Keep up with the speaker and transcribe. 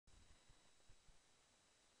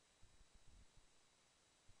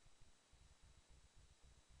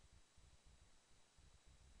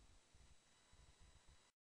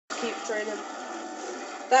training.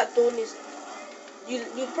 That door needs...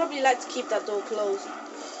 You'd probably like to keep that door closed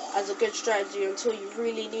as a good strategy until you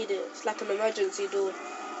really need it. It's like an emergency door.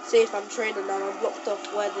 Say if I'm training and I'm blocked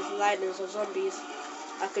off where there's liners or zombies,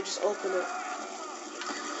 I could just open it.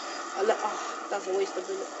 That's a waste of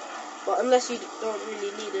bullet. But unless you don't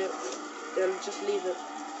really need it, then just leave it.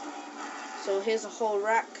 So here's a whole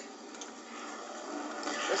rack.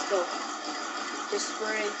 Let's go. Just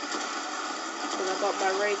spray. Because I got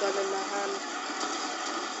my ray gun in my hand.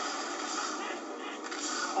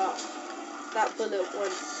 That bullet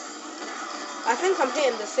went. I think I'm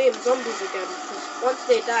hitting the same zombies again, because once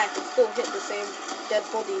they die I can still hit the same dead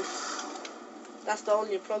bodies. That's the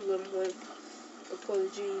only problem with the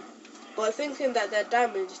BOII. But thinking that they're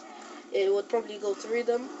damaged, it would probably go through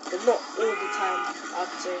them, but not all the time,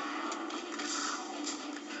 I'd say.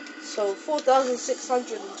 So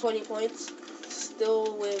 4,620 points,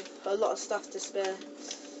 still with a lot of stuff to spare.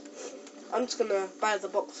 I'm just gonna buy the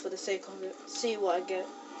box for the sake of it, see what I get.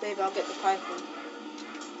 Maybe I'll get the Python.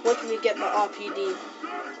 What can we get the RPD?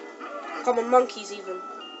 Common monkeys even.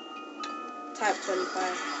 Type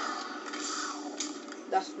 25.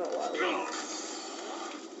 That's not what I want.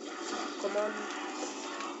 Come on.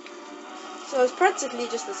 So it's practically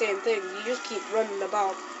just the same thing. You just keep running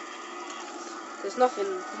about. There's nothing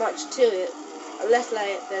much to it. Unless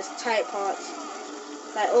like there's tight parts.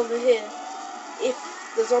 Like over here. If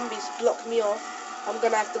the zombies block me off, I'm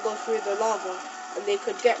gonna have to go through the lava. And they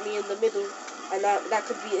could get me in the middle. And that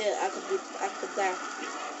could be it. I could die.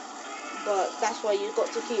 But that's why you've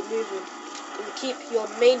got to keep moving. And keep your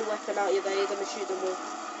main weapon out that you're gonna shoot them with.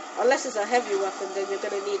 Unless it's a heavy weapon, then you're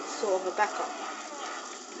gonna need sort of a backup.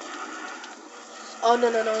 Oh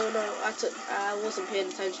no! I wasn't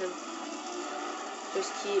paying attention.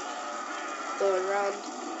 Just keep going around.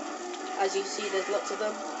 As you see, there's lots of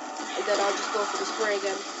them. And then I'll just go for the spray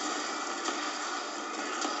again.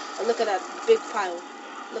 And look at that big pile.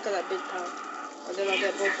 Look at that big pile. And then I'll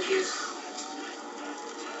get both of these.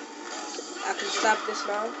 I can stab this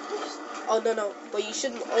now. Oh no, but you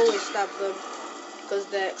shouldn't always stab them, because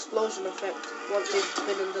their explosion effect once they've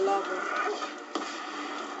been in the lava.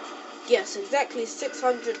 Yes, exactly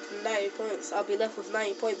 690 points. I'll be left with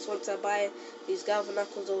 90 points once I buy these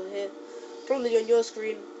galvanacles over here. Probably on your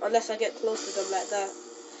screen, unless I get close to them like that,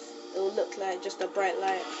 it will look like just a bright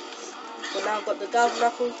light. But now I've got the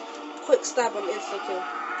galvanacles, quick stab on insta-kill.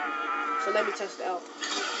 So let me test it out.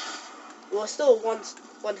 Well, still one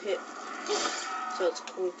hit, so it's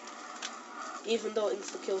cool. Even though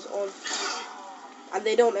insta-kill's on. And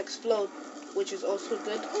they don't explode, which is also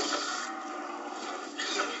good.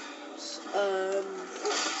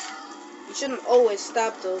 You shouldn't always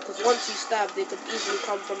stab though, because once you stab, they could easily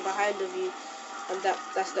come from behind of you, and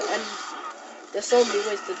that's the end. There's so many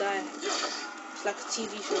ways to die. It's like a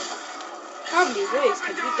TV show. How many ways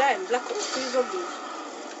can you die in Black Ops 2 Zombies?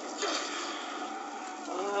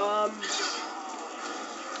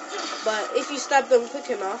 But if you stab them quick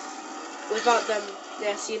enough, without them,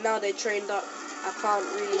 yeah, see now they trained up. I can't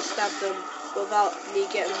really stab them without me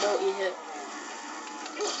getting multi-hit.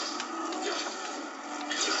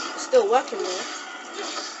 Still working though.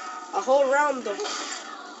 A whole round of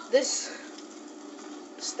this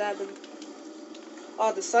stabbing.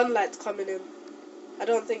 Oh, the sunlight's coming in. I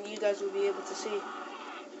don't think you guys will be able to see.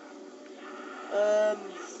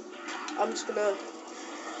 I'm just gonna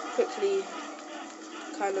quickly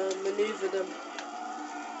kind of maneuver them.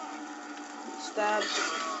 Stab,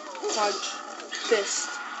 punch, fist.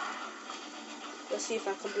 Let's see if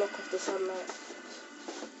I can block off the sunlight.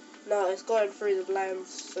 No, it's going through the blinds,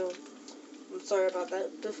 so I'm sorry about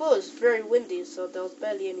that. Before it was very windy, so there was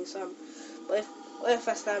barely any sun. But if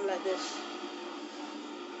I stand like this,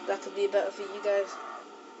 that could be better for you guys.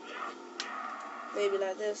 Maybe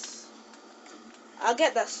like this. I'll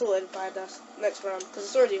get that sorted by the next round, because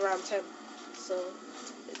it's already round 10, so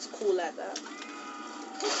it's cool like that.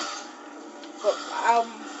 But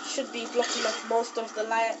should be blocking off most of the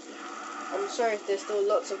light. I'm sorry if there's still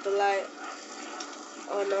lots of the light.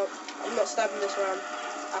 Oh no, I'm not stabbing this round.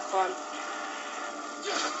 I can't.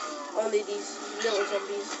 Only these little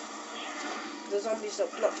zombies. The zombies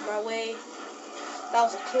that blocked my way. That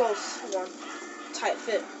was a close one. Tight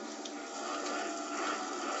fit.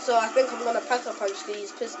 So I think I'm gonna pack-a-punch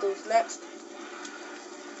these pistols next.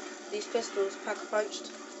 These pistols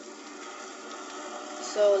pack-a-punched.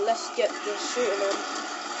 So let's get this shooting on.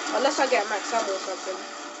 Unless I get max ammo or something.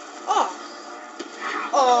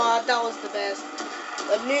 Oh, that was the best.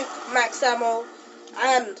 A nuke, max ammo,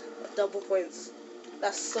 and double points.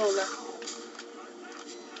 That's so lucky.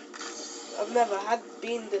 I've never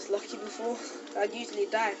been this lucky before. I usually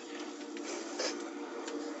die.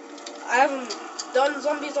 I haven't done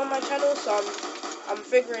zombies on my channel, so I'm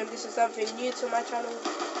figuring this is something new to my channel,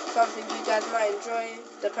 something you guys might enjoy,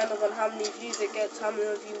 depending on how many views it gets, how many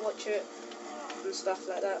of you watch it, and stuff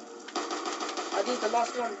like that. Are these the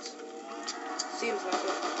last ones? Seems like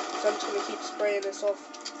it. So I'm just gonna keep spraying this off,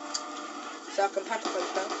 so I can pack a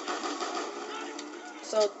punch now.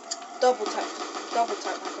 So double tap, I can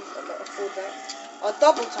afford that. Or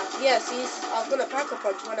double tap, yeah, see, I was gonna pack a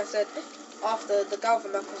punch when I said after the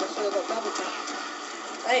governor, because I should have got double tap.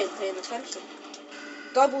 I ain't paying attention.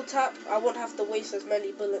 Double tap, I won't have to waste as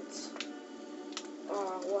many bullets.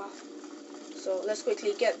 Oh, wow. So let's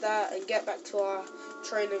quickly get that and get back to our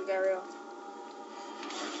training area.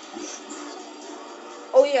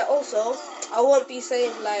 Oh yeah, also, I won't be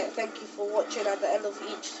saying like thank you for watching at the end of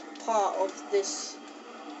each part of this,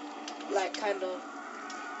 like, kind of,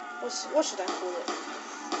 what should I call it?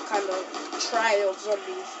 Kind of try of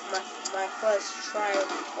zombies, my first try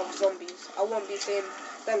of zombies. I won't be saying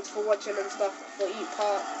thanks for watching and stuff for each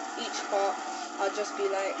part. I'll just be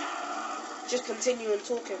like, just continuing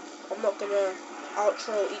talking. I'm not gonna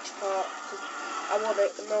outro each part because I want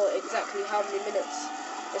to know exactly how many minutes,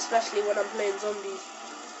 especially when I'm playing zombies.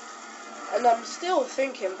 And I'm still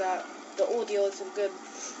thinking that the audio isn't good.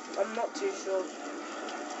 I'm not too sure,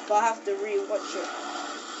 but I have to re-watch it.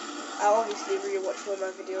 I obviously re-watch all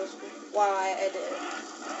my videos while I edit it.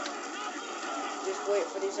 Just wait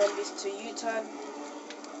for these zombies to U-turn.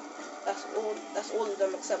 That's all of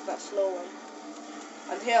them except that slow one.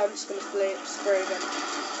 And here I'm just gonna spray again.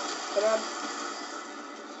 Come on.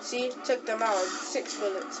 See, took them out in 6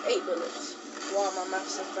 bullets, 8 bullets. Wow, my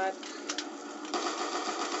maths is bad.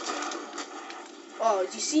 Oh,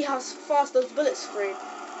 do you see how fast those bullets sprayed?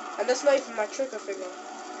 And that's not even my trigger finger.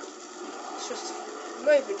 It's just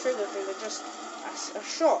not even trigger finger, just a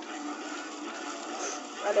shot.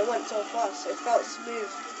 And it went so fast, it felt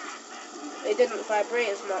smooth. It didn't vibrate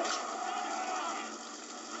as much.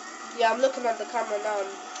 Yeah, I'm looking at the camera now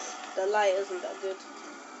and the light isn't that good.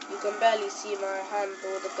 You can barely see my hand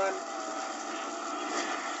or the gun.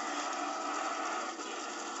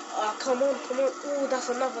 Ah, come on. Oh, that's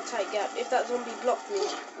another tight gap. If that zombie blocked me,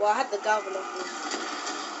 well, I had the Galvin off me,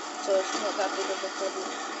 so it's not that big of a problem.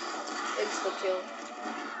 Insta-kill.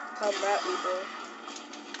 Come at me, bro.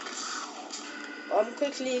 I'm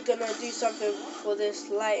quickly gonna do something for this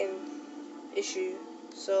lighting issue,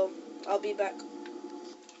 so I'll be back.